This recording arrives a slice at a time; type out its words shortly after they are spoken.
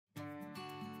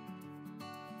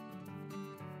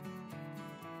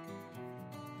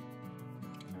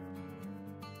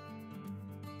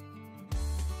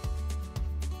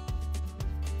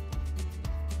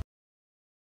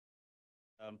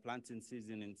planting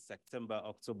season in September,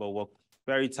 October worked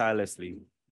very tirelessly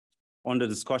on the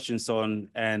discussions on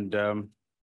and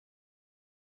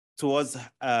towards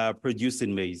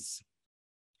producing maize,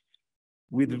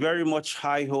 with very much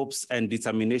high hopes and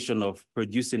determination of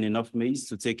producing enough maize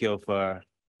to take care of our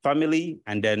family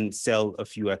and then sell a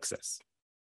few excess.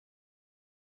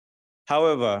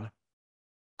 However, a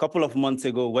couple of months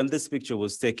ago, when this picture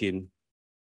was taken,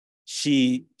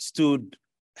 she stood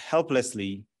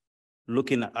helplessly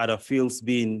looking at her fields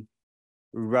being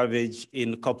ravaged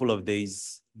in a couple of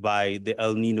days by the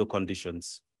El Nino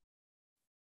conditions.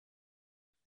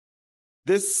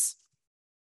 This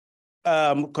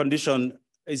condition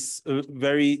is a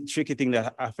very tricky thing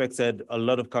that affected a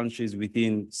lot of countries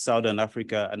within Southern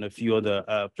Africa and a few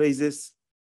other places.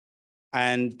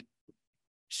 And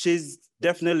she's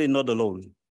definitely not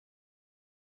alone.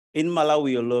 In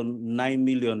Malawi alone, 9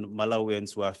 million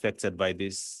Malawians were affected by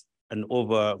this, and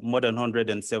over more than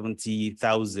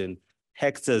 170,000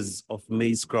 hectares of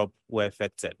maize crop were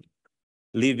affected,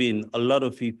 leaving a lot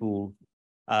of people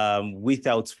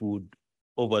without food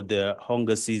over the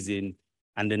hunger season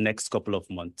and the next couple of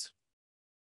months.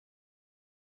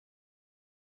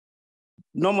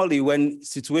 Normally, when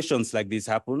situations like this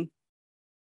happen,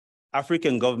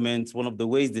 African governments, one of the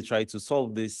ways they try to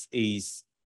solve this is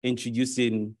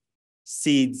introducing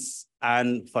seeds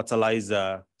and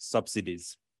fertilizer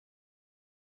subsidies.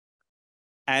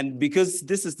 And because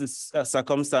this is the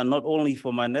circumstance not only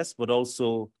for Manes, but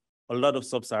also a lot of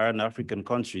sub-Saharan African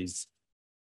countries,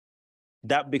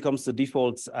 that becomes the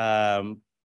default,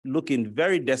 looking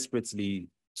very desperately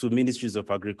to ministries of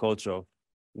agriculture.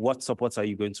 What support are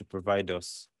you going to provide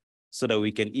us so that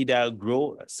we can either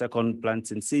grow a second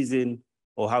planting season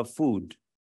or have food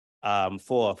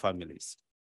for our families?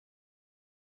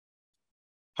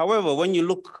 However, when you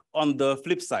look on the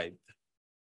flip side,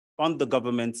 on the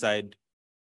government side,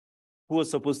 who is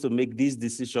supposed to make these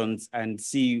decisions and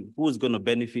see who's going to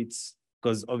benefit,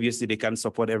 because obviously they can't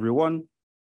support everyone,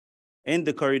 in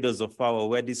the corridors of power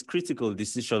where these critical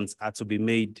decisions are to be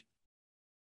made,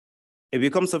 it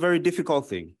becomes a very difficult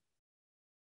thing.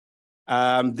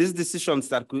 These decisions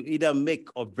that could either make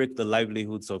or break the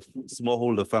livelihoods of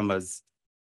smallholder farmers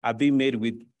are being made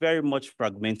with very much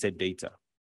fragmented data,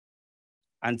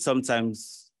 and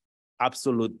sometimes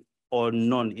absolute or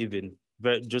none even,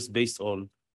 just based on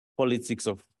politics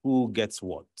of who gets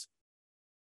what.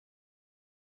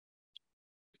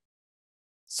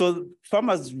 So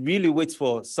farmers really wait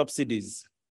for subsidies,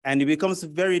 and it becomes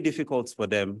very difficult for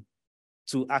them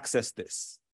to access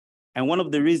this. And one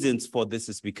of the reasons for this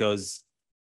is because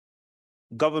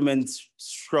governments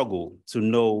struggle to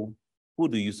know who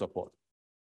do you support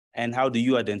and how do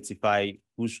you identify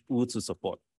who to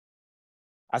support.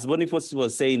 As Boniface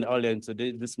was saying earlier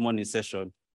in this morning's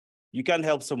session, you can't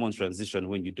help someone transition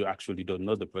when you actually don't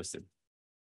know the person.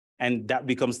 And that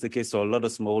becomes the case for a lot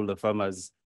of smallholder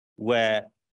farmers where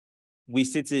we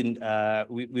sit in,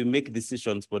 we make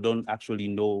decisions but don't actually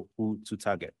know who to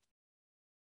target.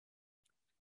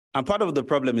 And part of the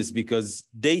problem is because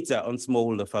data on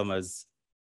smallholder farmers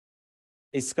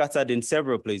is scattered in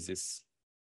several places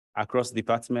across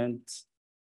departments.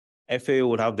 FAO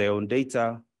would have their own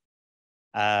data.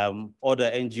 Other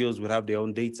NGOs would have their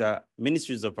own data.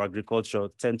 Ministries of Agriculture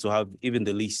tend to have even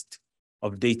the least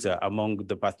of data among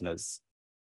the partners.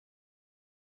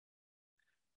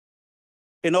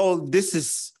 In all, this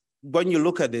is, when you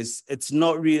look at this, it's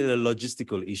not really a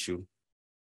logistical issue.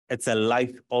 It's a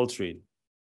life-altering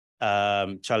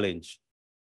challenge,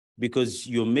 because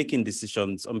you're making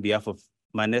decisions on behalf of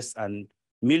Manes and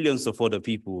millions of other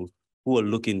people who are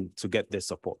looking to get their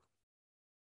support.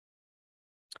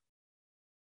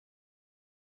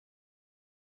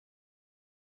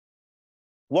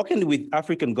 Working with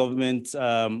African governments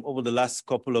over the last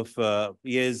couple of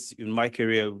years in my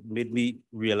career made me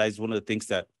realize one of the things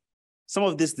that some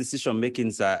of these decision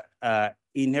makings are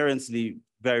inherently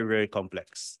very, very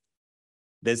complex.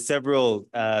 There's several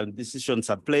decisions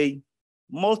at play,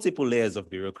 multiple layers of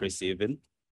bureaucracy even.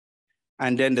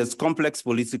 And then there's complex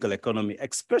political economy,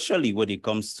 especially when it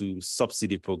comes to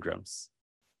subsidy programs.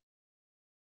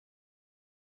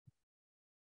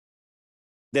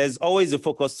 There's always a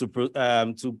focus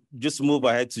to just move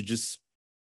ahead to just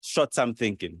short-term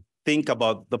thinking. Think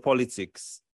about the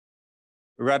politics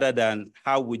rather than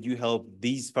how would you help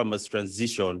these farmers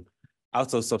transition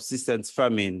out of subsistence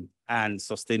farming and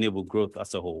sustainable growth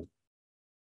as a whole.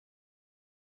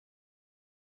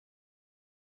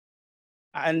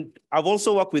 And I've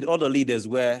also worked with other leaders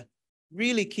who are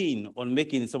really keen on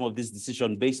making some of these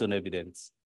decisions based on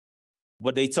evidence,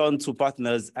 but they turn to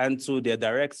partners and to their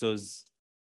directors,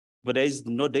 but there is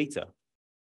no data.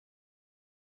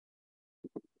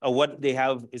 what they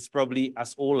have is probably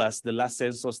as old as the last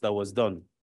census that was done.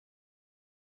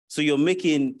 So you're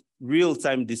making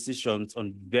real-time decisions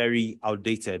on very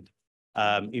outdated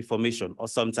information, or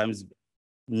sometimes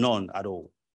none at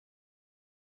all.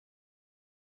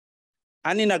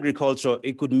 And in agriculture,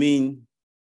 it could mean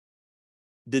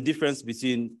the difference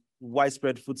between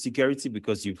widespread food security,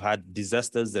 because you've had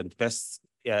disasters and pest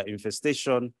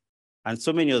infestation and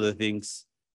so many other things,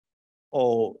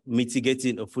 or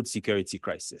mitigating a food security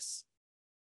crisis.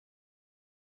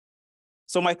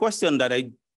 So my question that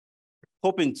I'm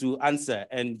hoping to answer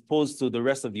and pose to the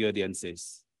rest of the audience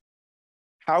is,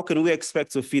 how can we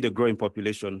expect to feed a growing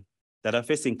population that are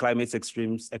facing climate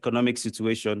extremes, economic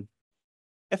situation,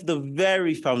 if the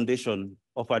very foundation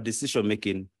of our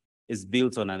decision-making is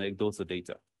built on anecdotal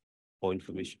data or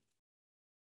information?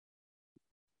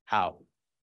 How?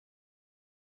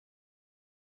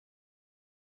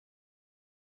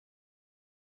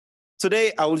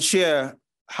 Today, I will share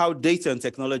how data and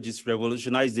technology is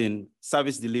revolutionizing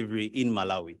service delivery in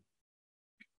Malawi,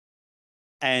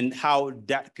 and how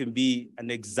that can be an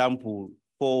example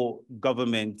for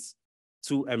governments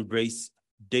to embrace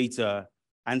data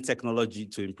and technology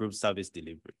to improve service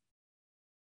delivery.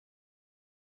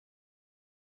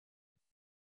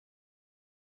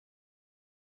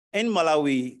 In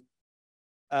Malawi,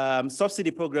 subsidy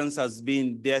programs has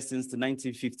been there since the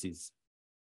 1950s.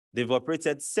 They've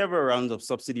operated several rounds of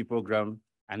subsidy program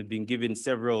and been given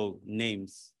several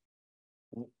names.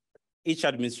 Each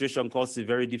administration calls it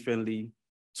very differently.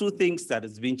 Two things that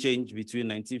has been changed between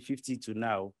 1950 to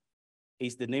now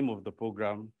is the name of the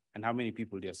program and how many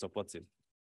people they are supporting.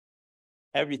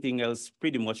 Everything else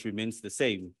pretty much remains the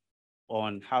same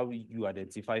on how you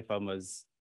identify farmers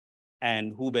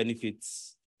and who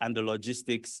benefits and the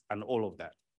logistics and all of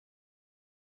that.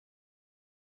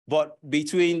 But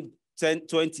between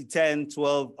 2010,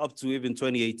 12, up to even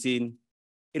 2018,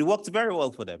 it worked very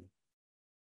well for them.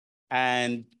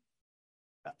 And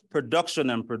production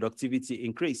and productivity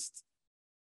increased,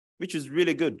 which is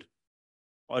really good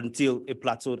until it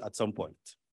plateaued at some point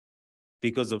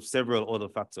because of several other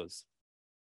factors.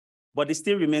 But it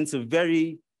still remains a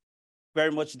very,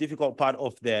 very much difficult part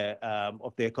of the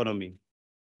economy.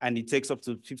 And it takes up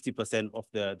to 50% of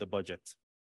the budget.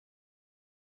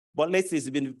 But lately, it's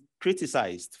been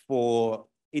criticized for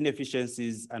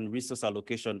inefficiencies and resource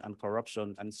allocation and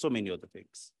corruption and so many other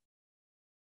things.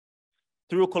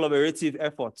 Through collaborative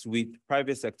efforts with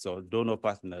private sector, donor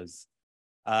partners,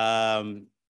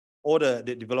 other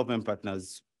development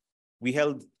partners, we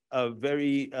held a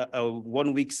very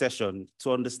one-week session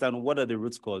to understand what are the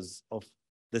root cause of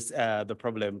this, the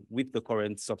problem with the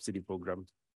current subsidy program.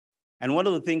 And one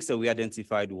of the things that we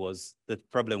identified was the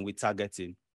problem with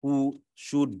targeting, who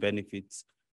should benefit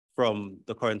from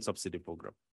the current subsidy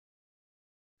program.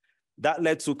 That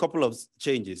led to a couple of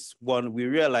changes. One, we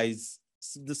realized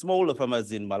the smaller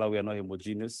farmers in Malawi are not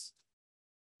homogeneous.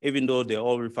 Even though they're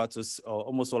all referred to, or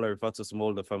almost all are referred to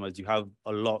smallholder farmers, you have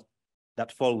a lot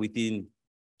that fall within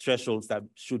thresholds that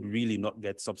should really not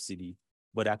get subsidy,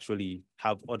 but actually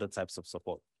have other types of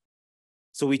support.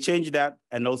 So we changed that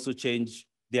and also changed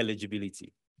the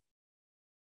eligibility.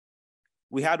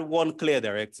 We had one clear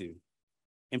directive: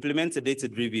 implement a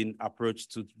data-driven approach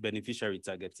to beneficiary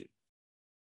targeting.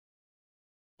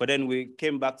 But then we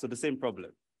came back to the same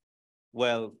problem.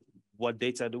 Well, what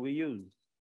data do we use?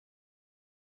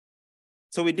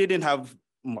 So we didn't have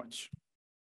much.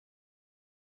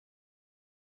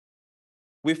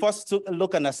 We first took a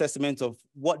look and assessment of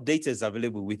what data is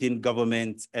available within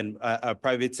government and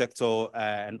private sector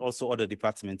and also other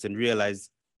departments, and realized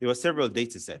there were several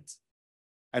data sets.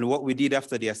 And what we did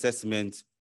after the assessment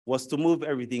was to move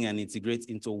everything and integrate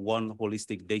into one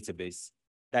holistic database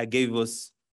that gave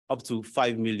us up to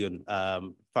 5 million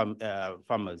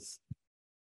farmers,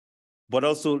 but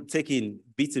also taking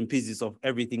bits and pieces of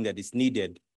everything that is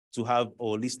needed to have a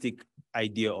holistic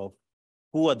idea of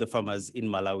who are the farmers in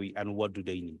Malawi and what do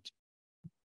they need.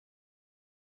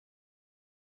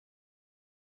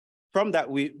 From that,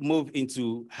 we move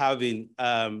into having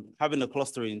a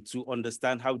clustering to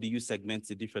understand how do you segment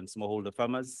the different smallholder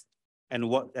farmers and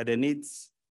what are their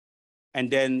needs, and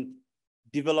then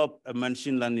develop a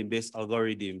machine learning-based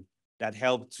algorithm that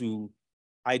help to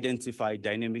identify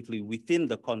dynamically within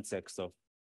the context of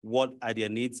what are their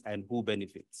needs and who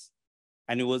benefits.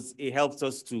 And it helped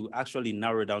us to actually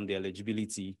narrow down the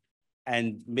eligibility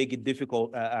and make it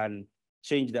difficult and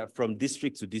change that from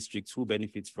district to district who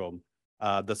benefits from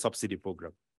the subsidy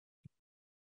program.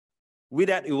 With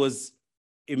that,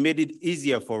 it made it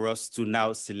easier for us to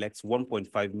now select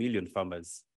 1.5 million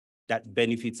farmers that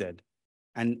benefited.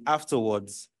 And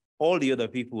afterwards, all the other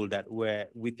people that were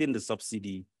within the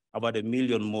subsidy, about 1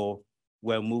 million more,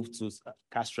 were moved to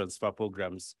cash transfer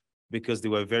programs because they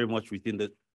were very much within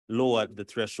the lower the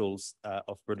thresholds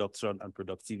of production and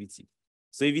productivity.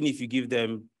 So even if you give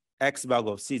them X bag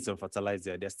of seeds and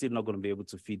fertilizer, they're still not going to be able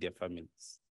to feed their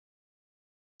families.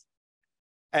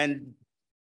 And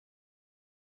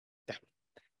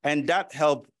that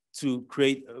helped to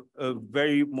create a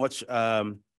very much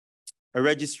a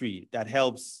registry that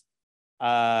helps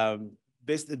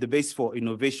the base for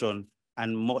innovation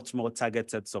and much more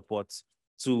targeted support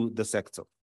to the sector.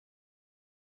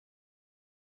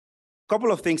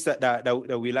 Couple of things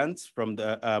that we learned from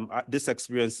this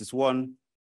experience is, one,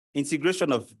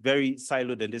 integration of very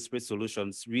siloed and disparate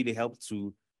solutions really helped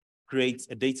to create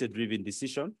a data-driven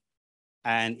decision,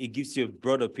 and it gives you a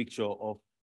broader picture of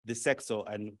the sector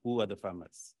and who are the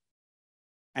farmers.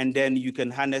 And then you can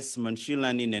harness machine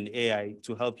learning and AI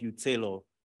to help you tailor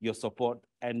your support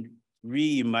and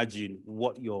reimagine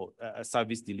what your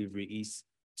service delivery is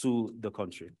to the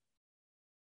country.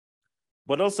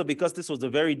 But also, because this was a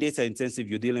very data intensive,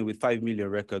 you're dealing with 5 million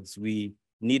records, we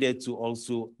needed to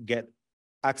also get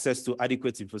access to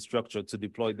adequate infrastructure to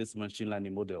deploy these machine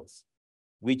learning models,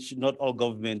 which not all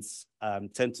governments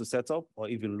tend to set up or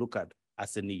even look at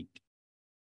as a need.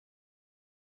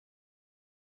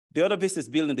 The other piece is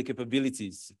building the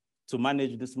capabilities to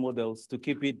manage these models, to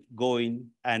keep it going,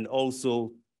 and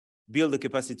also build the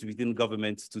capacity within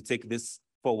government to take this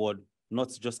forward, not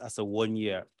just as a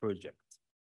one-year project.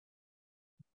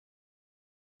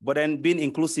 But then being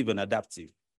inclusive and adaptive.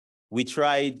 We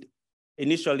tried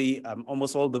initially,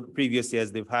 almost all the previous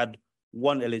years, they've had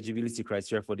one eligibility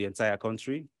criteria for the entire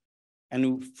country.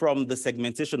 And from the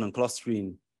segmentation and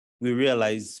clustering, we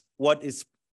realized what is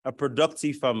a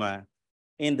productive farmer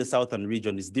in the southern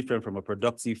region is different from a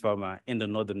productive farmer in the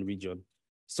northern region.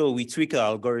 So we tweak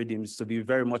our algorithms to be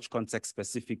very much context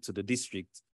specific to the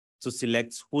district to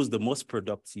select who's the most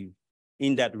productive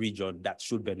in that region that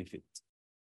should benefit.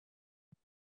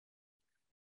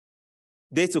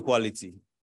 Data quality.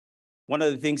 One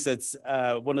of the things that's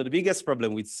one of the biggest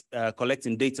problems with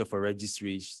collecting data for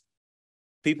registries,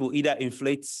 people either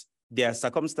inflate their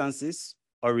circumstances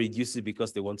or reduce it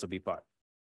because they want to be part.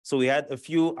 So we had a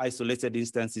few isolated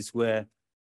instances where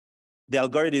the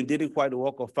algorithm didn't quite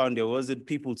work or found there wasn't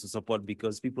people to support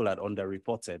because people had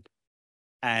underreported.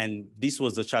 And this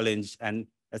was a challenge, and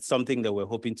it's something that we're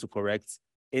hoping to correct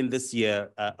in this year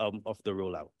of the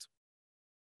rollout.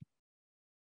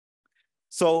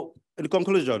 So in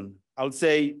conclusion, I would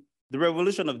say the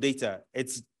revolution of data,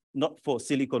 it's not for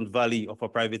Silicon Valley or for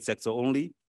private sector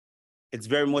only. It's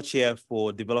very much here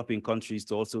for developing countries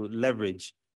to also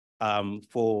leverage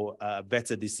for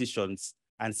better decisions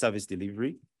and service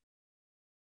delivery.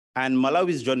 And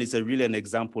Malawi's journey is really an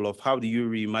example of how do you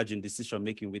reimagine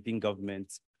decision-making within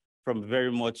government from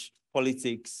very much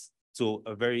politics to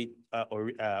a very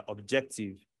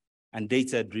objective and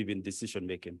data-driven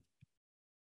decision-making.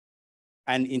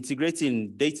 And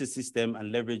integrating data system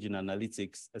and leveraging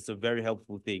analytics is a very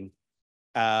helpful thing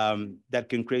that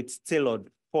can create tailored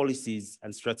policies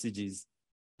and strategies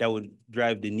that would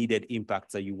drive the needed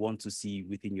impact that you want to see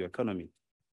within your economy.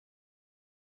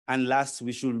 And last,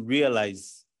 we should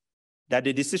realize that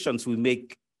the decisions we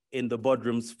make in the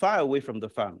boardrooms far away from the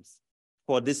farms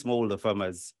for these smallholder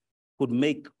farmers could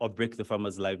make or break the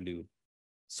farmer's livelihood.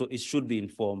 So it should be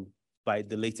informed by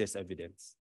the latest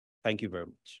evidence. Thank you very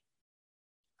much.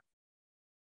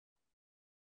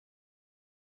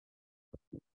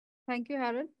 Thank you,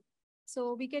 Harold.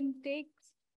 So we can take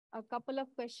a couple of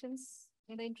questions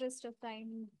in the interest of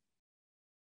time,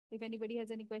 if anybody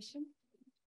has any question.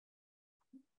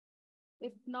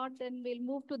 If not, then we'll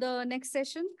move to the next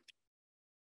session.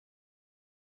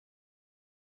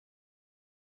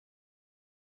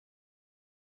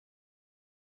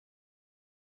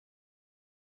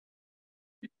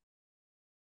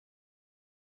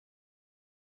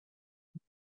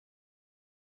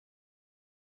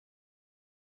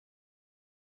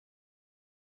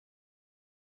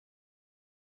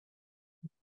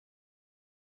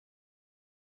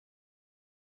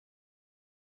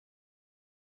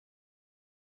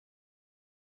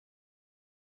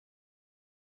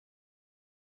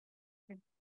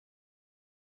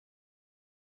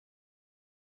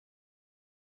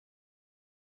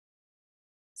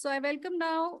 So I welcome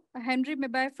now Henry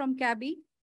Mibei from CABI.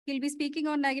 He'll be speaking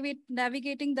on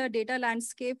navigating the data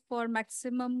landscape for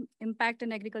maximum impact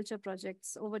in agriculture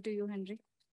projects. Over to you, Henry.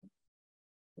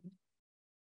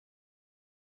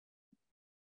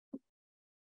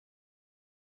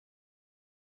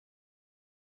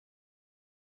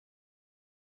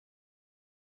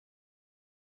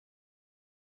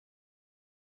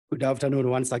 Good afternoon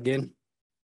once again.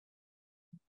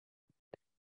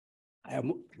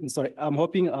 I'm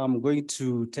hoping I'm going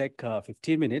to take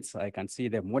 15 minutes. I can see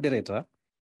the moderator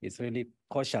is really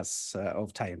cautious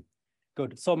of time.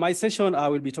 Good. So my session, I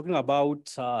will be talking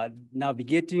about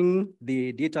navigating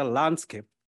the data landscape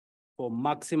for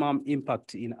maximum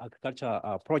impact in agriculture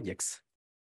projects.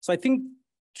 So I think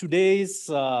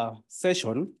today's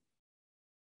session,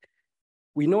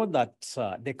 we know that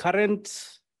the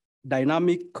current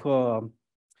dynamic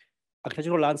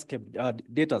agricultural landscape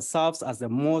data serves as the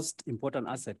most important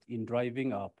asset in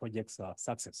driving our project's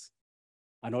success,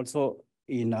 and also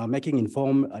in making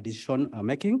informed decision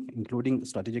making, including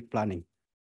strategic planning.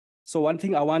 So one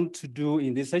thing I want to do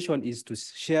in this session is to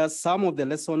share some of the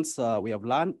lessons we have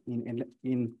learned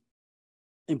in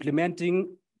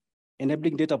implementing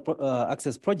enabling data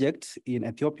access project in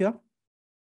Ethiopia,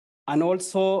 and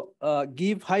also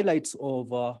give highlights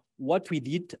of what we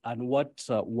did and what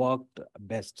worked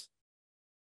best.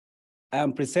 I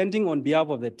am presenting on behalf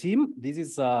of the team. This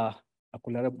is a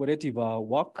collaborative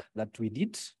work that we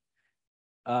did.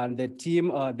 And the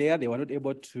team there, they were not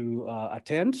able to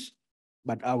attend,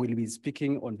 but I will be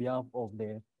speaking on behalf of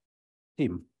the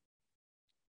team.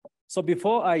 So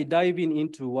before I dive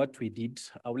into what we did,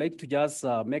 I would like to just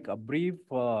make a brief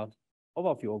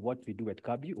overview of what we do at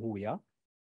CABI, who we are.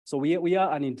 So we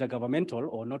are an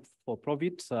intergovernmental or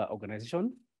not-for-profit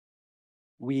organization.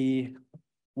 We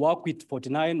work with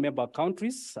 49 member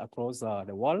countries across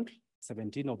the world,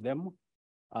 17 of them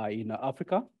in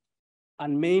Africa.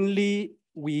 And mainly,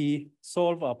 we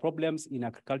solve problems in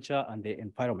agriculture and the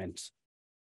environment.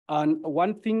 And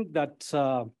one thing that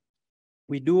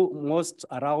we do most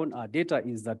around our data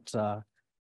is that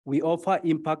we offer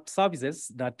impact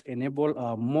services that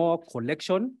enable more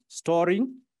collection,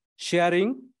 storing,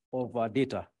 sharing of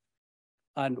data.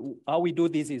 And how we do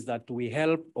this is that we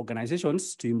help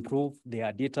organizations to improve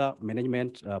their data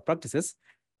management practices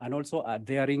and also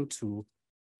adhering to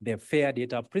the fair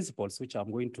data principles, which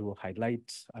I'm going to highlight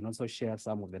and also share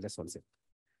some of the lessons.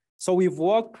 So we've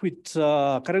worked with,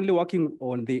 currently working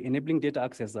on the Enabling Data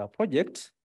Access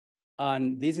project.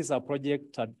 And this is a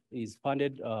project that is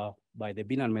funded by the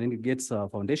Bill and Melinda Gates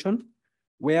Foundation,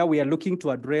 where we are looking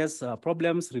to address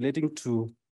problems relating to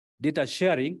data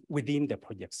sharing within the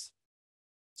projects.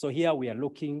 So here we are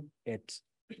looking at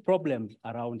problems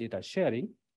around data sharing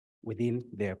within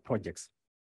the projects.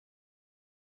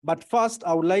 But first,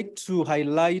 I would like to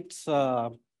highlight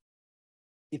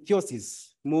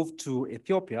Ethiosis move to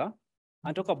Ethiopia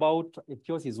and talk about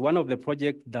Ethiosis, one of the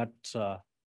projects that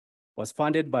was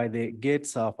funded by the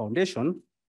Gates Foundation,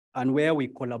 and where we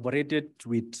collaborated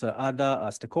with other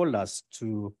stakeholders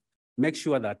to make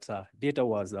sure that data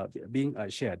was being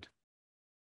shared.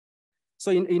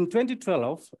 So in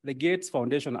 2012, the Gates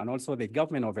Foundation and also the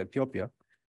government of Ethiopia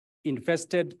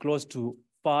invested close to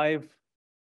 $5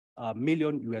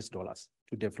 million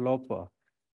to develop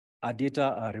a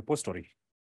data repository.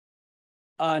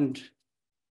 And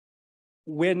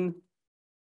when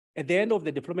at the end of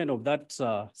the deployment of that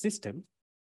system,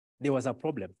 there was a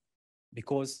problem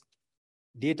because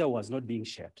data was not being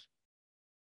shared.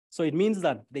 So it means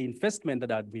that the investment that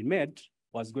had been made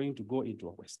was going to go into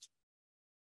a waste.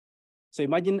 So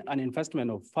imagine an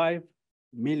investment of $5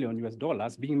 million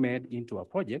being made into a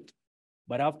project,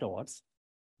 but afterwards,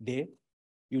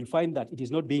 you'll find that it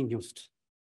is not being used.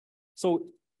 So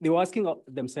they were asking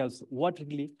themselves, what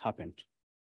really happened?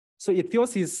 So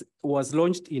Ethiosis was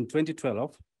launched in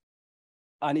 2012,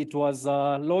 and it was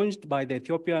launched by the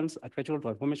Ethiopian Agricultural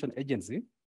Transformation Agency,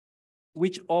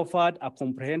 which offered a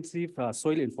comprehensive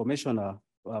soil information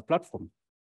platform.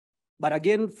 But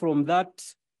again, from that,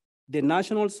 the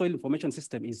National Soil Information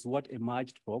System is what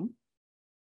emerged from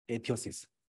Ethiosis.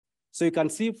 So you can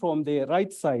see from the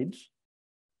right side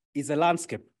is a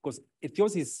landscape, because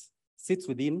Ethiosis sits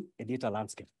within a data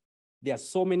landscape. There are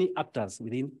so many actors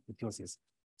within Ethiosis.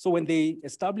 So when they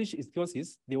established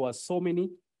Ethiosis, there were so many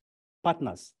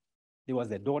partners. There was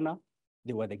the donor,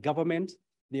 there were the government,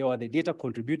 there were the data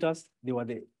contributors, there were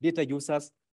the data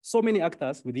users, so many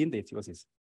actors within the Ethiosis.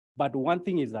 But one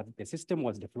thing is that the system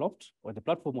was developed, or the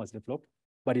platform was developed,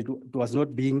 but it was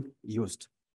not being used.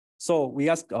 So we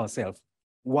asked ourselves,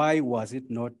 why was it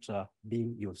not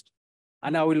being used?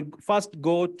 And I will first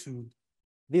go to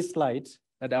this slide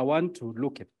that I want to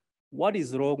look at. What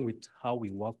is wrong with how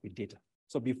we work with data?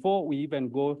 So before we even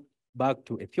go back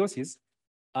to Ethiosis,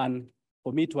 and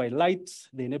for me to highlight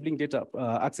the Enabling Data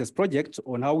Access project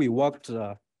on how we worked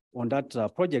on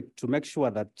that project to make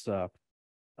sure that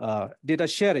data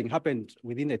sharing happened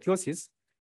within Ethiosis.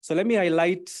 So let me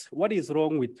highlight what is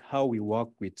wrong with how we work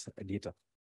with data.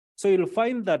 So you'll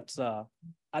find that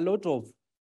a lot of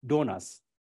donors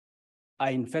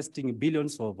are investing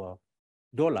billions of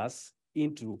dollars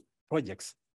into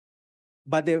projects.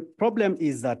 But the problem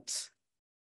is that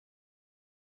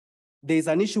there is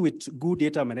an issue with good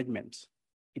data management.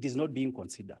 It is not being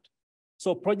considered.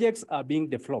 So projects are being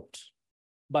developed,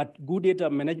 but good data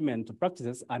management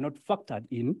practices are not factored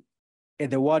in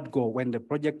at the word go when the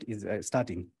project is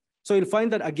starting. So you'll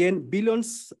find that, again,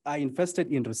 billions are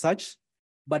invested in research,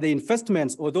 but the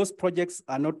investments or those projects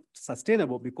are not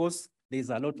sustainable because there's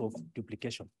a lot of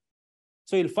duplication.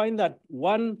 So you'll find that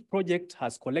one project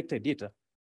has collected data,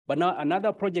 but now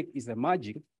another project is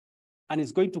emerging and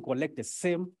is going to collect the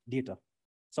same data.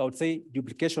 So I would say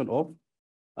duplication of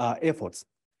efforts.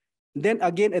 Then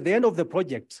again, at the end of the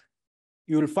project,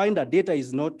 you will find that data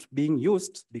is not being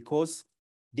used because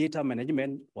data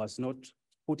management was not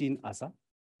put in as a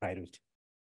priority.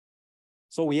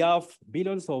 So we have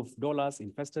billions of dollars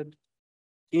invested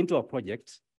into a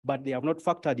project, but they have not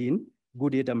factored in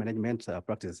good data management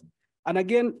practices. And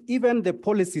again, even the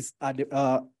policies are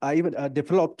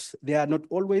developed, they are not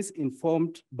always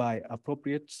informed by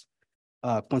appropriate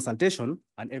consultation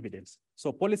and evidence.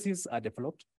 So policies are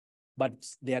developed, but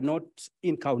they are not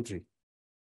in country.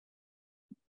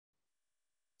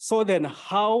 So then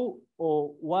how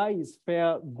or why is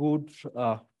FAIR good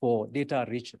for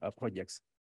data-rich projects?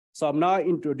 So I'm now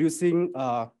introducing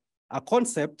a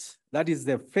concept that is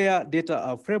the FAIR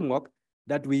data framework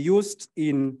that we used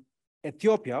in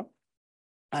Ethiopia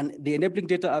and the Enabling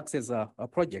Data Access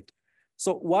project.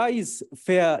 So why is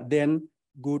FAIR then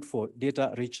good for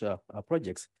data-rich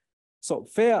projects? So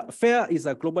FAIR is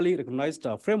a globally recognized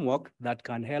framework that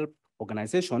can help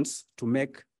organizations to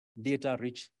make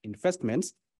data-rich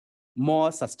investments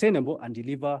more sustainable and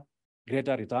deliver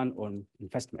greater return on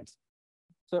investments.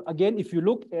 So again, if you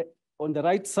look at, on the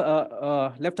right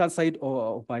left-hand side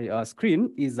of my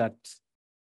screen, is that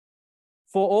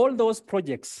for all those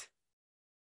projects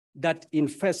that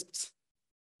invest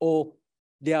or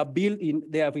they are built in,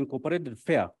 they have incorporated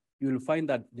FAIR, you will find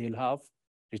that they'll have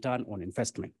return on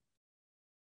investment.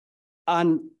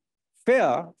 And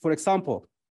FAIR, for example,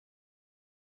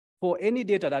 for any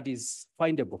data that is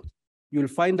findable, you'll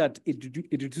find that it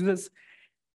reduces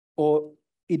or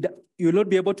you will not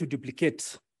be able to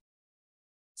duplicate.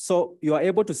 So you are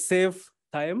able to save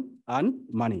time and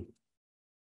money.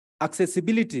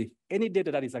 Accessibility, any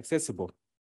data that is accessible,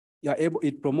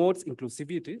 it promotes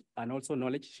inclusivity and also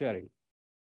knowledge sharing.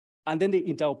 And then the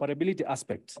interoperability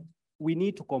aspect, we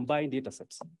need to combine data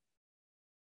sets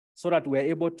so that we're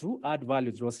able to add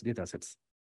value to those data sets.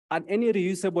 And any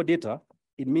reusable data,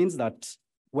 it means that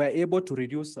we're able to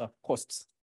reduce costs.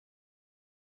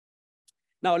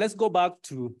 Now let's go back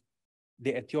to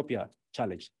the Ethiopia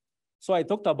challenge. So I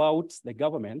talked about the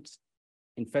government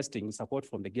investing support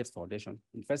from the Gates Foundation,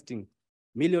 investing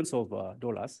millions of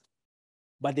dollars,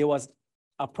 but there was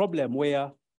a problem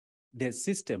where the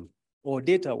system or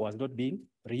data was not being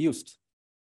reused.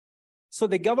 So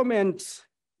the government,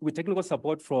 with technical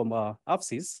support from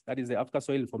AFSIS, that is the Africa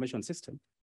Soil Information System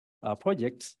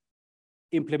project,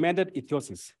 implemented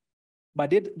ETHOSIS. But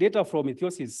data from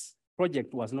ETHOSIS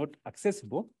project was not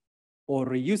accessible or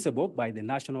reusable by the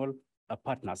national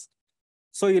partners.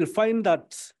 So you'll find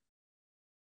that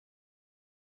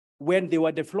when they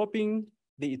were developing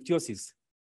the ETHOSIS,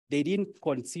 they didn't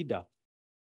consider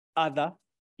other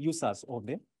users of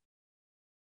the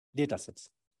data sets.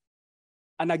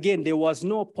 And again, there was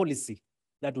no policy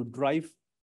that would drive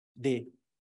the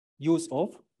use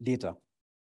of data.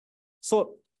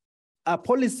 So a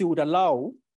policy would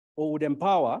allow or would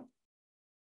empower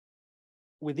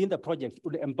within the project,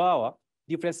 would empower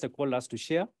different stakeholders to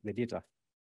share the data.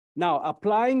 Now,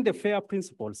 applying the FAIR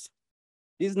principles,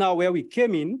 this is now where we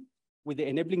came in with the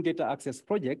Enabling Data Access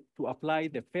project to apply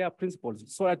the FAIR principles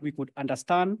so that we could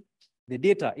understand the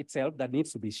data itself that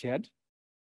needs to be shared,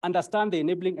 understand the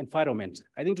enabling environment.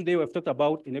 I think today we've talked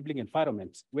about enabling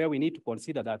environment, where we need to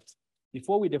consider that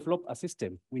before we develop a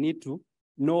system, we need to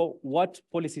know what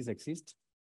policies exist,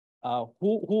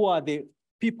 who are the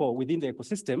people within the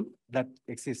ecosystem that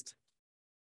exist.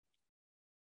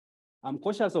 I'm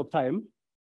cautious of time.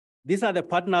 These are the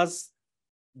partners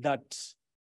that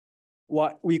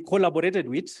we collaborated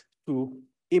with to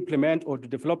implement or to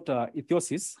develop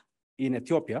ETHOSIS in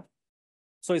Ethiopia.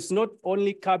 So it's not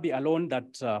only CABI alone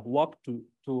that worked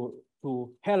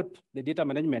to help the data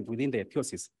management within the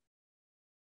ETHOSIS.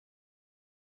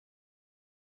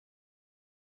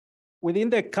 Within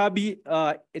the CABI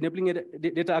Enabling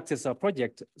Data Access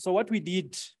project, so what we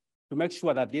did to make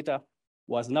sure that data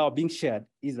was now being shared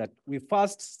is that we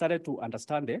first started to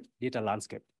understand the data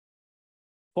landscape,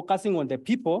 focusing on the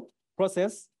people,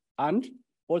 process, and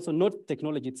also not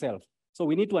technology itself. So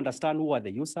we need to understand who are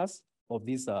the users of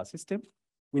this system.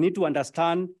 We need to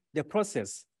understand the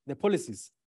process, the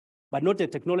policies, but not the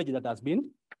technology that has been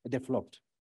developed.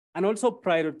 And also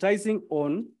prioritizing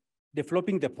on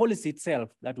developing the policy itself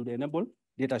that would enable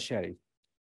data sharing.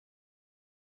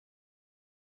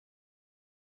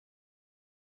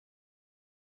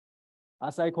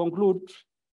 As I conclude,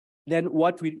 then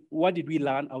what did we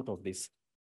learn out of this?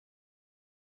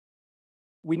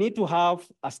 We need to have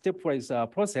a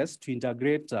stepwise process to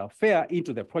integrate FAIR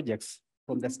into the projects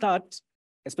from the start,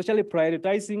 especially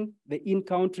prioritizing the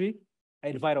in-country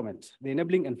environment, the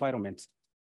enabling environment,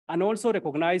 and also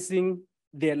recognizing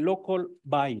the local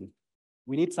buy-in.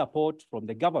 We need support from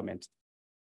the government.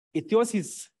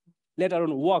 ETHIOSIS later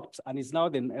on worked and is now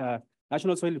the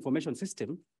National Soil Information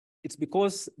System. It's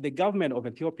because the government of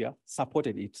Ethiopia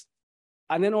supported it.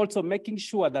 And then also making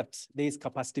sure that there is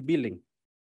capacity building,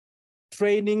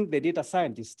 training the data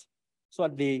scientists so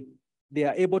that they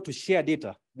are able to share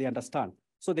data, they understand.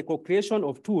 So the co-creation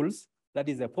of tools, that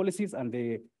is the policies and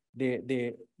the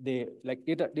like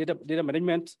data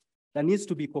management that needs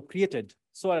to be co-created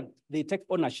so that they take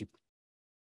ownership.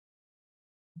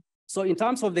 So in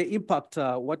terms of the impact,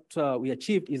 what we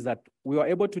achieved is that we were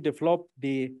able to develop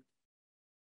the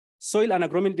soil and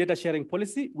agronomy data sharing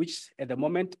policy, which at the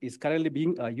moment is currently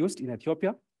being used in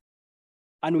Ethiopia.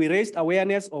 And we raised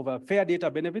awareness of fair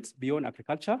data benefits beyond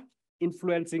agriculture,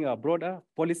 influencing broader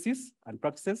policies and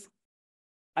practices.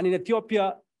 And in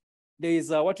Ethiopia, there is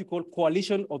what we call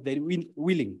Coalition of the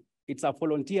Willing. It's a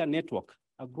volunteer network,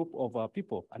 a group of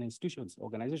people and institutions,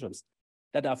 organizations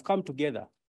that have come together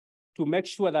to make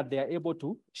sure that they are able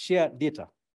to share data.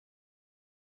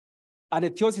 And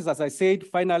ETHIOSIS, as I said,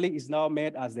 finally is now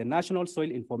made as the National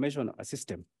Soil Information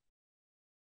System.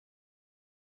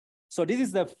 So this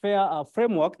is the FAIR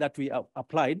framework that we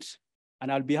applied,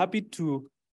 and I'll be happy to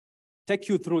take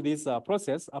you through this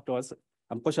process afterwards.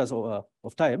 I'm cautious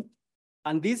of time.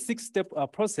 And this 6-step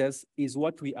process is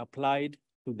what we applied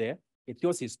to the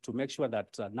ETHIOSIS to make sure that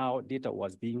now data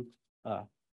was being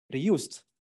reused.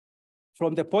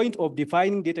 From the point of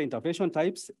defining data intervention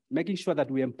types, making sure that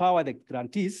we empower the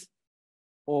grantees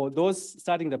or those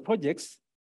starting the projects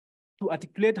to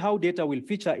articulate how data will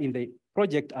feature in the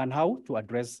project and how to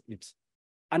address it.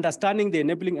 Understanding the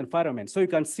enabling environment. So you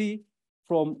can see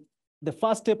from the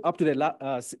first step up to the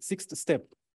 6th step,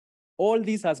 all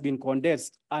this has been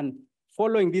condensed, and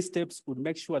following these steps would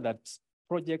make sure that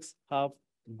projects have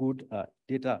good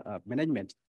data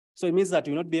management. So it means that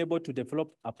you'll not be able to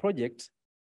develop a project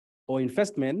or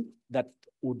investment that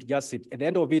would just sit. At the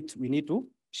end of it, we need to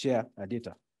share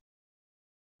data.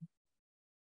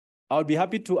 I'll be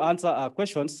happy to answer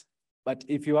questions, but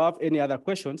if you have any other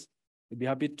questions, we'd be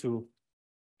happy to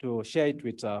share it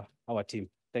with our team.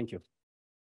 Thank you.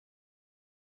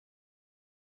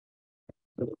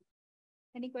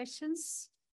 Any questions?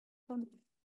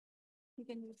 You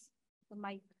can use the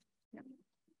mic. Yeah.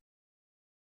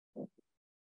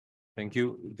 Thank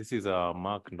you. This is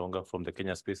Mark Ndonga from the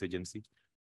Kenya Space Agency.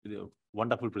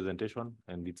 Wonderful presentation,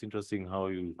 and it's interesting how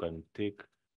you can take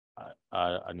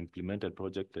an implemented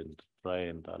project and try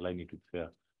and align it with FAIR.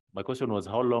 My question was,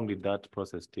 how long did that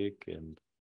process take, and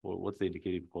what's the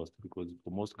indicative cost? Because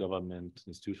for most government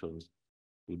institutions,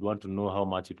 we'd want to know how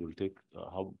much it will take,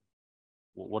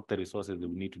 what the resources they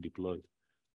will need to deploy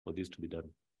for this to be done.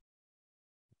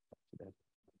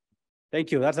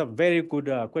 Thank you. That's a very good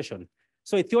question.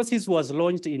 So ETHIOSIS was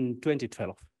launched in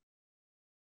 2012.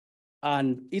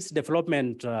 And its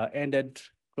development ended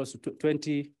close to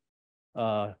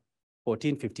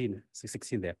 2014, 15,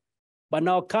 16 there. But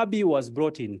now CABI was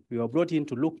brought in. We were brought in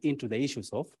to look into the issues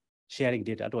of sharing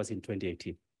data. That was in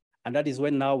 2018. And that is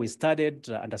when now we started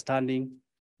understanding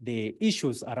the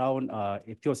issues around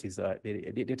ETHIOSIS,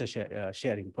 the data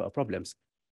sharing problems.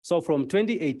 So from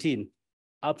 2018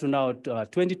 up to now,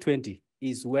 2020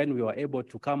 is when we were able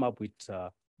to come up with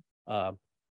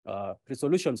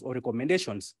resolutions or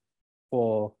recommendations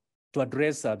to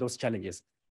address those challenges.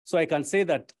 So I can say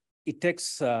that it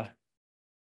takes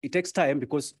time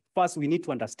because first we need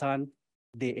to understand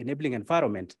the enabling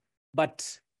environment.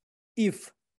 But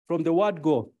if from the word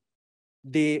go,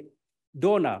 the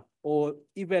donor or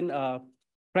even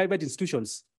private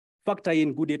institutions factor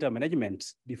in good data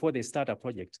management before they start a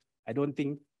project, I don't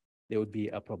think there would be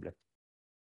a problem.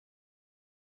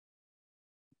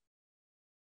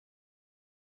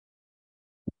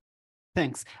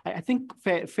 Thanks. I think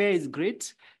FAIR is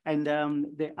great. And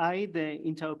the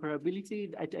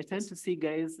interoperability, I tend to see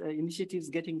guys, initiatives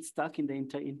getting stuck in the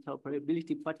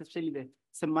interoperability part, especially the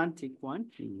semantic one.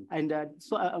 Mm. And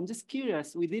so I'm just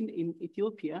curious, in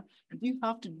Ethiopia, do you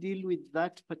have to deal with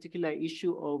that particular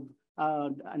issue of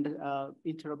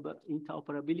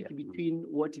interoperability between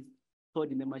what is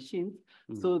stored in the machines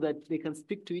so that they can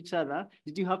speak to each other?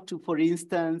 Did you have to, for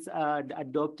instance,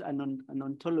 adopt an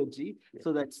ontology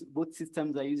so that both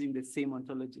systems are using the same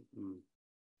ontology?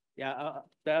 Yeah,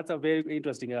 that's a very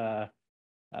interesting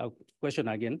question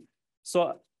again.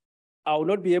 So I will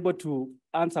not be able to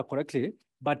answer correctly,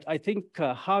 but I think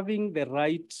having the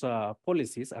right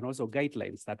policies and also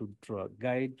guidelines that would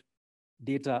guide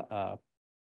data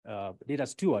data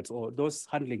stewards or those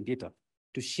handling data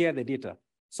to share the data.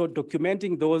 So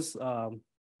documenting those, I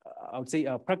would say,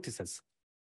 practices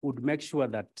would make sure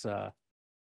that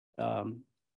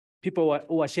people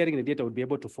who are sharing the data would be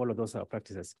able to follow those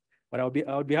practices. But I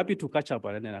would be happy to catch up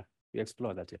and then we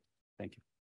explore that. Yeah. Thank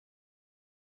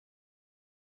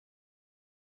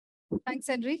you. Thanks,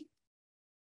 Henry.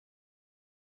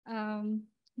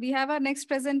 We have our next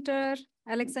presenter,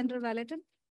 Alexander Valeton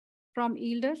from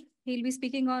EUDR. He'll be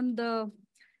speaking on the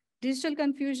digital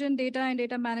confusion, data and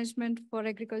data management for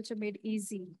agriculture made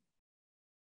easy.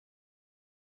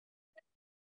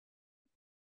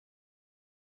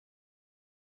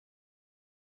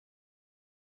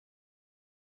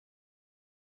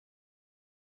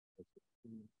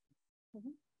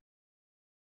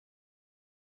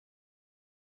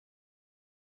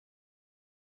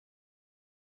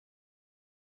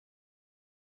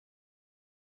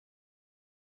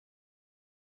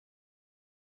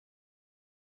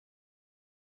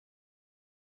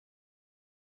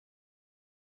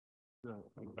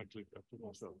 Actually,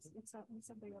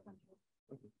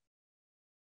 okay.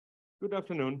 Good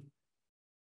afternoon.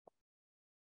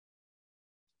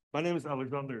 My name is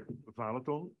Alexander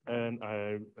Valeton, and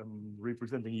I am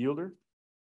representing EUDR.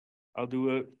 I'll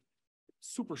do a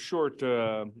super short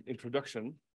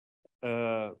introduction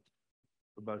about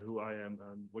who I am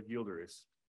and what EUDR is.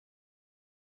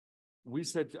 We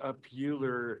set up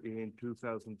EUDR in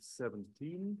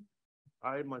 2017.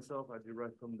 I myself, I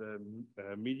derive from the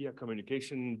media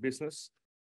communication business.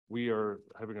 We have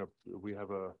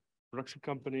a production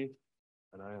company,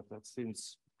 and I have that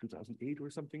since 2008 or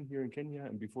something here in Kenya.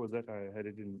 And before that, I had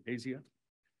it in Asia.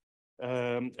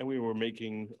 And we were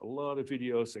making a lot of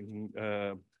videos and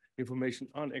information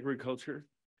on agriculture.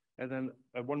 And then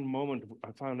at one moment,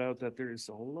 I found out that there is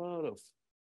a lot of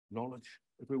knowledge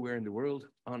everywhere in the world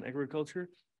on agriculture.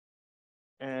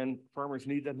 And farmers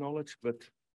need that knowledge, but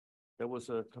there was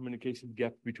a communication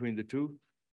gap between the two.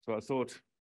 So I thought,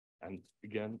 and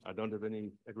again, I don't have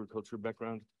any agriculture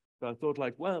background, so I thought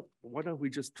like, well, why don't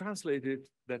we just translate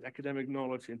that academic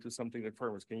knowledge into something that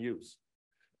farmers can use?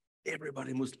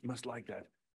 Everybody must like that.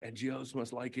 NGOs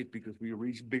must like it because we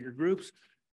reach bigger groups.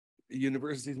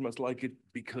 Universities must like it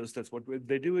because that's what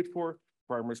they do it for.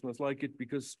 Farmers must like it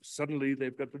because suddenly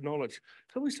they've got the knowledge.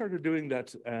 So we started doing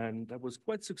that, and that was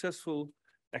quite successful,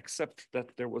 except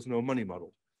that there was no money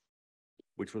model,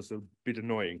 which was a bit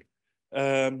annoying.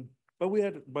 But we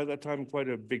had, by that time, quite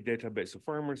a big database of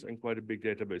farmers and quite a big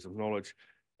database of knowledge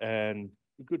and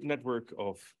a good network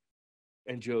of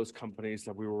NGOs, companies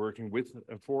that we were working with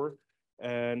for.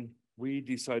 And we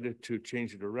decided to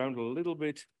change it around a little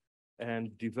bit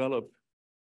and develop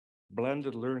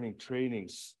blended learning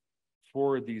trainings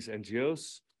for these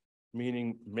NGOs,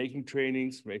 meaning making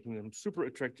trainings, making them super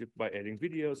attractive by adding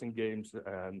videos and games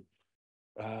and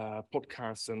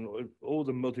podcasts and all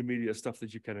the multimedia stuff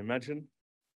that you can imagine,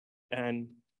 and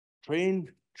train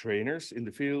trainers in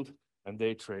the field, and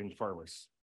they train farmers.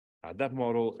 That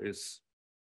model is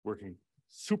working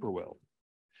super well.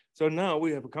 So now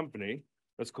we have a company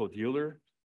that's called EUDR,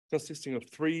 consisting of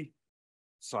 3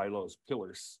 silos,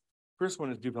 pillars. First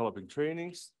one is developing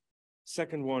trainings.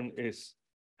 Second one is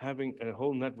having a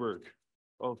whole network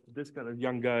of this kind of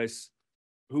young guys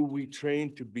who we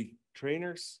train to be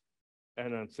trainers.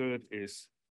 And then third is,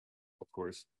 of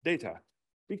course, data.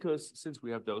 Because since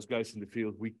we have those guys in the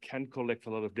field, we can collect a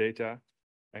lot of data.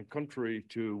 And contrary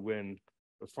to when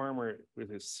a farmer with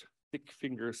his thick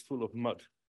fingers full of mud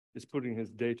is putting his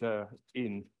data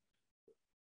in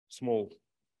small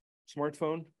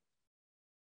smartphone,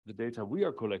 the data we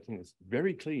are collecting is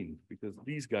very clean because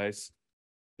these guys,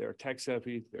 they're tech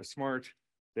savvy, they're smart,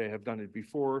 they have done it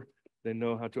before, they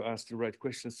know how to ask the right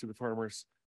questions to the farmers,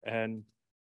 and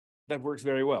that works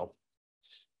very well.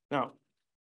 Now,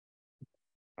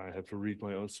 I have to read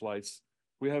my own slides.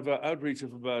 We have an outreach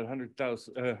of about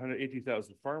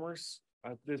 180,000 farmers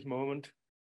at this moment.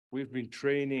 We've been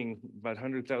training about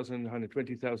 100,000,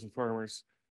 120,000 farmers.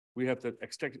 We have that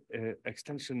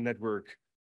extension network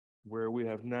where we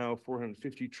have now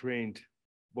 450 trained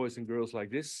boys and girls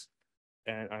like this.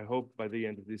 And I hope by the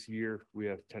end of this year, we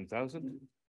have 10,000.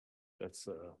 That's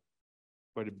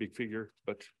quite a big figure,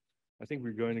 but I think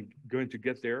we're going to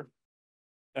get there.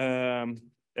 And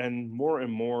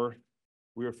more,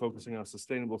 we are focusing on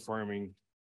sustainable farming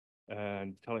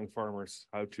and telling farmers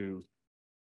how to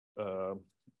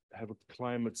have a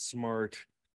climate smart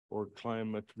or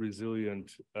climate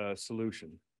resilient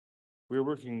solution. We're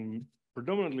working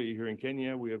predominantly here in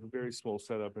Kenya. We have a very small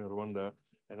setup in Rwanda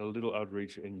and a little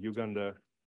outreach in Uganda.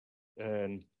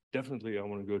 And definitely I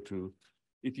want to go to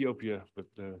Ethiopia, but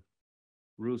the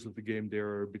rules of the game there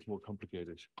are a bit more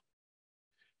complicated.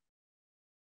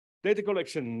 Data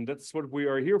collection, that's what we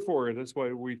are here for. That's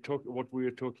why we talk what we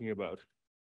are talking about.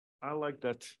 I like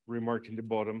that remark in the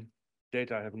bottom,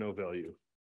 data have no value.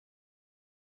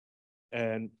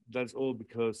 And that's all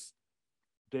because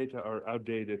data are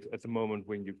outdated at the moment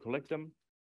when you collect them.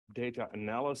 Data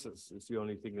analysis is the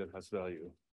only thing that has value.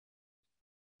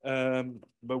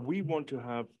 But we want to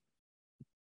have,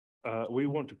 we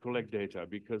want to collect data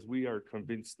because we are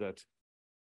convinced that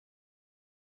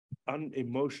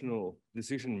unemotional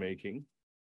decision-making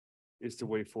is the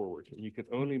way forward. And you can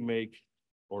only make,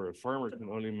 or a farmer can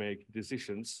only make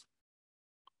decisions,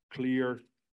 clear,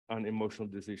 unemotional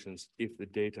decisions, if the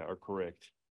data are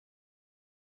correct.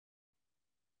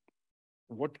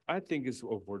 What I think is,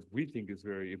 or what we think is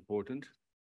very important,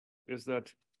 is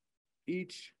that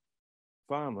each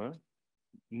farmer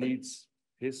needs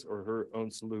his or her own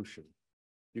solution.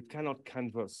 You cannot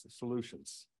canvas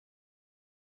solutions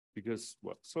because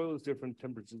well, soil is different,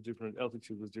 temperature is different,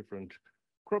 altitude is different,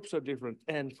 crops are different,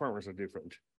 and farmers are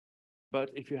different. But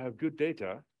if you have good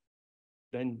data,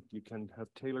 then you can have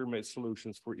tailor-made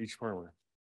solutions for each farmer.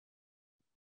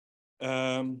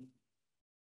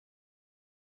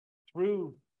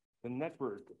 Through the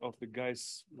network of the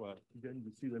guys, well, again,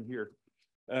 you see them here,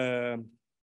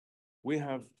 we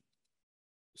have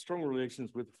strong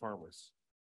relations with the farmers,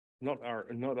 not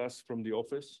us from the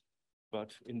office,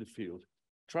 but in the field.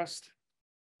 Trust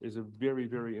is a very,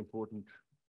 very important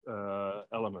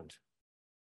element.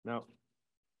 Now,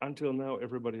 until now,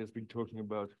 everybody has been talking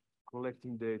about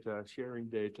collecting data, sharing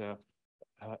data,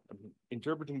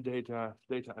 interpreting data,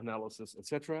 data analysis,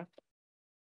 etc.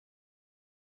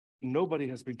 Nobody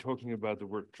has been talking about the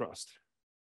word trust.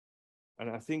 And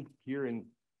I think here in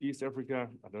East Africa,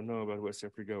 I don't know about West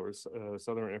Africa or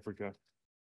Southern Africa,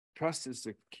 trust is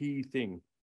the key thing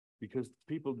because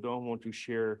people don't want to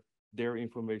share their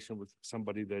information with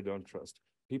somebody they don't trust.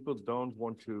 People don't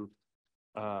want to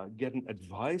get an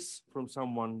advice from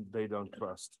someone they don't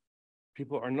trust.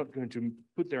 People are not going to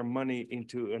put their money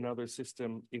into another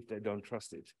system if they don't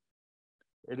trust it.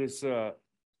 It is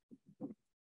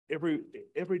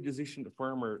every decision the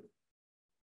farmer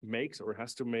makes or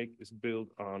has to make is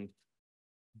built on,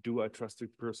 do I trust the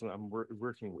person I'm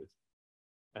working with?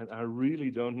 And I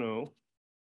really don't know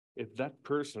if that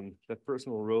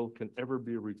personal role can ever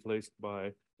be replaced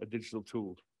by a digital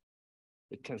tool.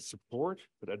 It can support,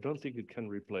 but I don't think it can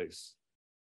replace.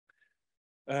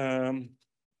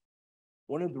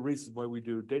 One of the reasons why we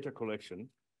do data collection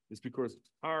is because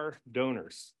our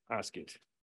donors ask it.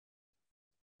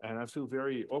 And I feel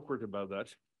very awkward about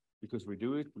that because we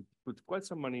do it, we put quite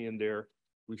some money in there,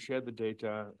 we share the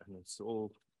data, and it's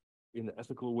all in an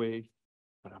ethical way,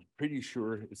 but I'm pretty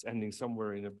sure it's ending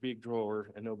somewhere in a big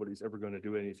drawer and nobody's ever going to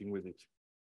do anything with it.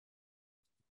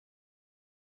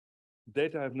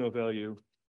 Data have no value,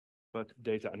 but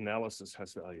data analysis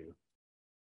has value.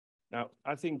 Now,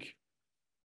 I think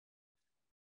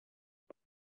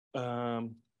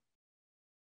from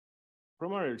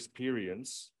our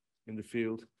experience in the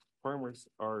field, farmers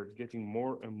are getting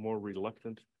more and more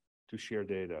reluctant to share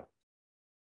data.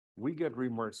 We get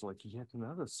remarks like, yet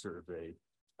another survey.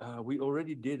 We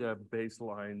already did a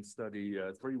baseline study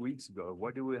 3 weeks ago.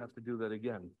 Why do we have to do that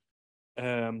again?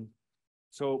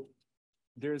 So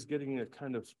there's getting a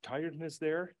kind of tiredness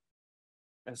there,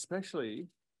 especially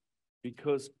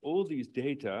because all these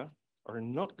data are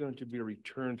not going to be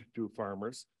returned to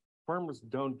farmers. Farmers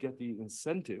don't get the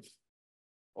incentive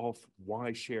of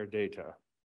why share data.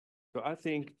 So I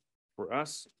think for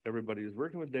us, everybody is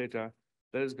working with data,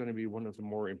 that is going to be one of the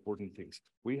more important things.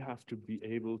 We have to be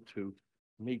able to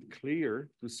make clear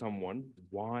to someone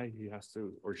why he has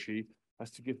to, or she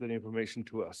has to give that information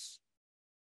to us.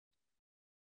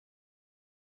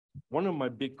 One of my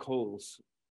big goals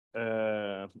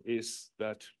is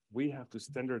that we have to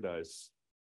standardize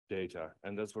data,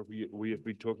 and that's what we have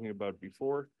been talking about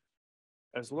before.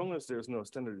 As long as there's no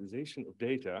standardization of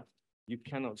data, you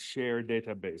cannot share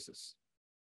databases.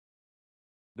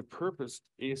 The purpose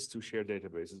is to share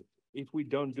databases. If we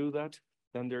don't do that,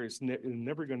 then there is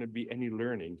never going to be any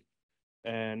learning.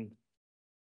 And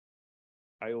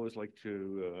I always like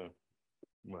to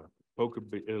poke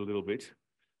a little bit.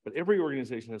 But every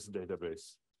organization has a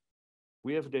database.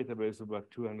 We have a database of about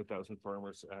 200,000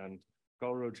 farmers, and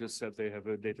Colorado just said they have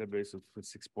a database of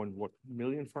 6.1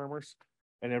 million farmers,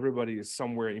 and everybody is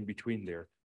somewhere in between there.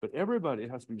 But everybody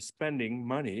has been spending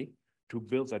money to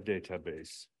build that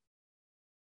database.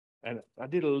 And I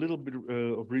did a little bit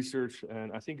of research,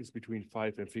 and I think it's between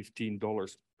 $5 and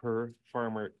 $15 per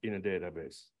farmer in a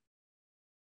database.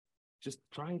 Just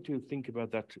trying to think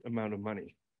about that amount of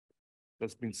money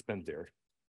that's been spent there.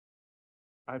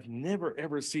 I've never,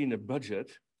 ever seen a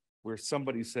budget where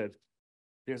somebody said,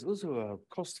 there's also a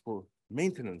cost for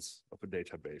maintenance of a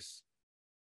database.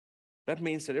 That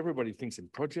means that everybody thinks in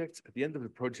projects. At the end of the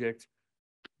project,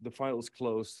 the file is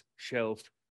closed, shelved,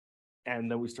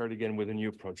 and then we start again with a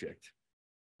new project.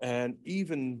 And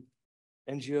even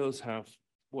NGOs have,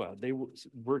 well, they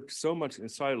work so much in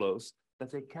silos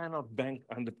that they cannot bank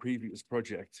on the previous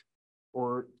project.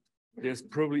 Or there's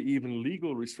probably even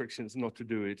legal restrictions not to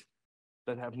do it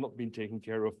that have not been taken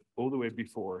care of all the way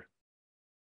before.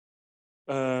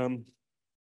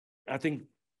 I think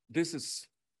this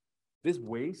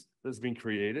waste that's been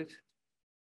created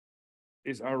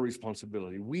is our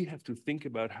responsibility. We have to think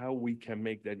about how we can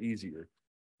make that easier.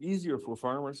 Easier for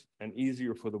farmers and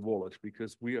easier for the wallet,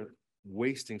 because we are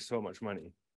wasting so much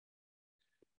money.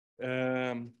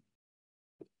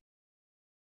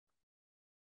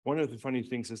 One of the funny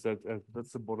things is that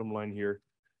that's the bottom line here.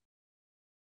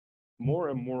 More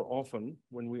and more often,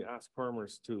 when we ask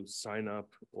farmers to sign up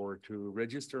or to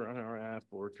register on our app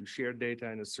or to share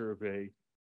data in a survey,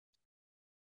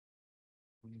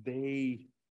 they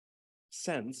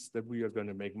sense that we are going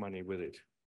to make money with it.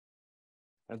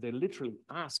 And they literally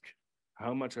ask,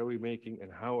 how much are we making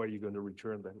and how are you going to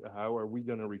return that? How are we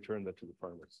going to return that to the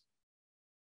farmers?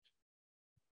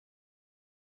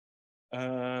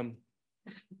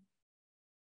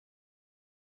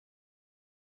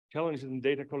 Challenges in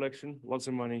data collection, lots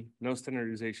of money, no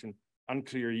standardization,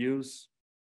 unclear use.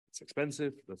 It's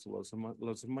expensive, that's lots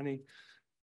of money.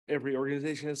 Every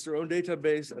organization has their own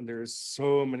database and there's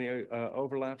so many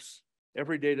overlaps.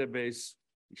 Every database is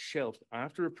shelved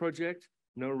after a project.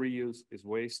 No reuse is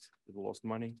waste, it's lost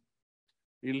money.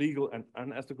 Illegal and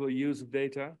unethical use of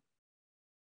data.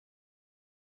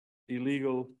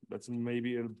 Illegal, that's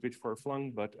maybe a bit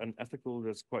far-flung, but unethical,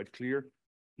 that's quite clear.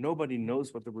 Nobody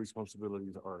knows what the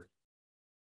responsibilities are,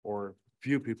 or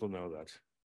few people know that.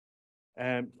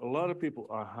 And a lot of people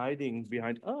are hiding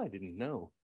behind, oh, I didn't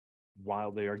know,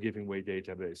 while they are giving away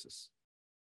databases.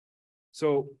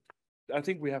 So I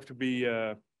think we have to be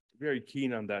very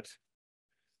keen on that.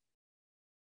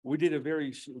 We did a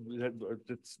very,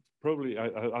 that's probably,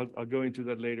 I'll go into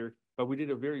that later, but we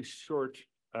did a very short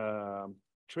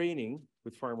training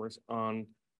with farmers on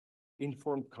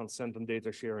informed consent on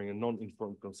data sharing and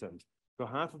non-informed consent. So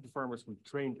half of the farmers we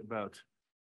trained about,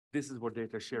 this is what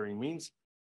data sharing means.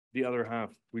 The other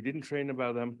half, we didn't train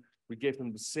about them. We gave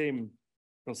them the same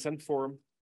consent form.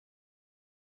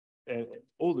 And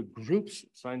all the groups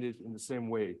signed it in the same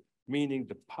way, meaning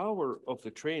the power of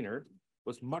the trainer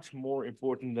was much more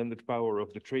important than the power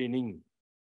of the training.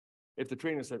 If the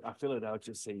trainer said, I fill it out,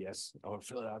 just say yes, or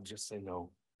fill it out, just say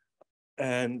no.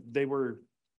 And they were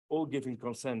all giving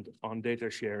consent on data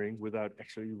sharing without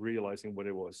actually realizing what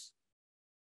it was.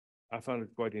 I found it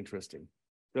quite interesting.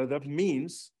 So that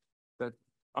means that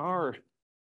our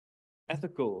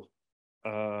ethical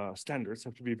standards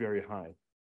have to be very high.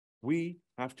 We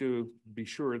have to be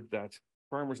sure that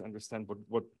farmers understand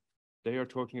what they are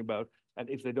talking about. And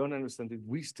if they don't understand it,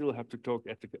 we still have to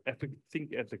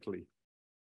think ethically.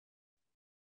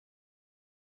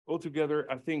 Altogether,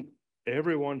 I think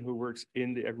everyone who works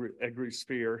in the agri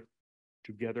sphere,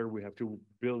 together we have to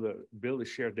build a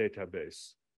shared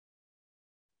database.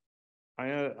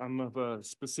 I'm of a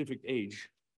specific age,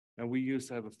 and we used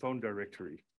to have a phone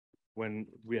directory when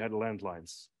we had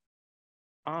landlines.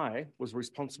 I was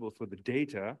responsible for the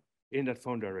data in that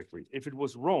phone directory. If it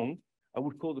was wrong, I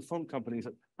would call the phone company and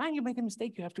say, you made a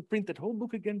mistake, you have to print that whole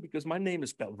book again because my name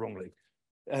is spelled wrongly.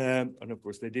 And of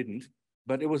course they didn't.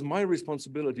 But it was my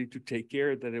responsibility to take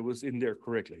care that it was in there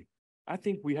correctly. I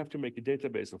think we have to make a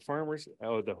database of farmers,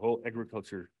 or the whole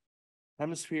agriculture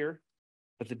hemisphere,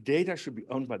 but the data should be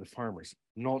owned by the farmers,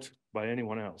 not by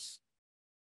anyone else.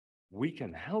 We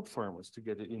can help farmers to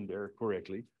get it in there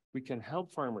correctly. We can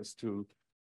help farmers to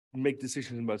make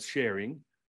decisions about sharing,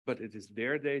 but it is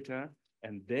their data,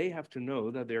 and they have to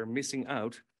know that they're missing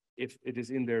out if it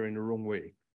is in there in the wrong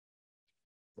way.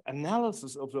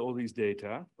 Analysis of all these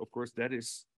data, of course, that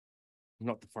is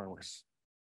not the farmers.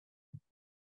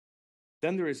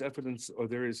 Then there is evidence, or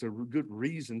there is a good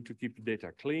reason to keep the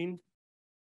data clean.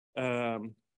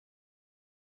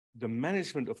 the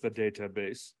management of the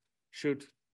database should,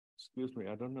 excuse me,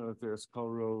 I don't know if there's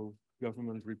Calro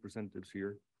government representatives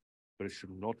here, but it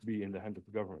should not be in the hand of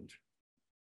the government.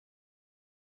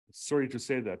 Sorry to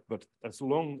say that, but as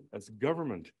long as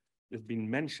government is being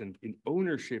mentioned in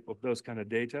ownership of those kind of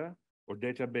data or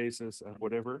databases and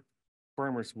whatever,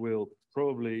 farmers will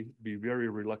probably be very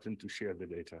reluctant to share the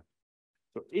data.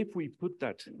 So if we put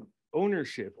that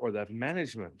ownership or that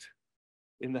management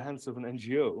in the hands of an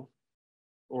NGO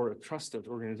or a trusted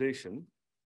organization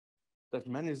that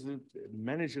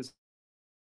manages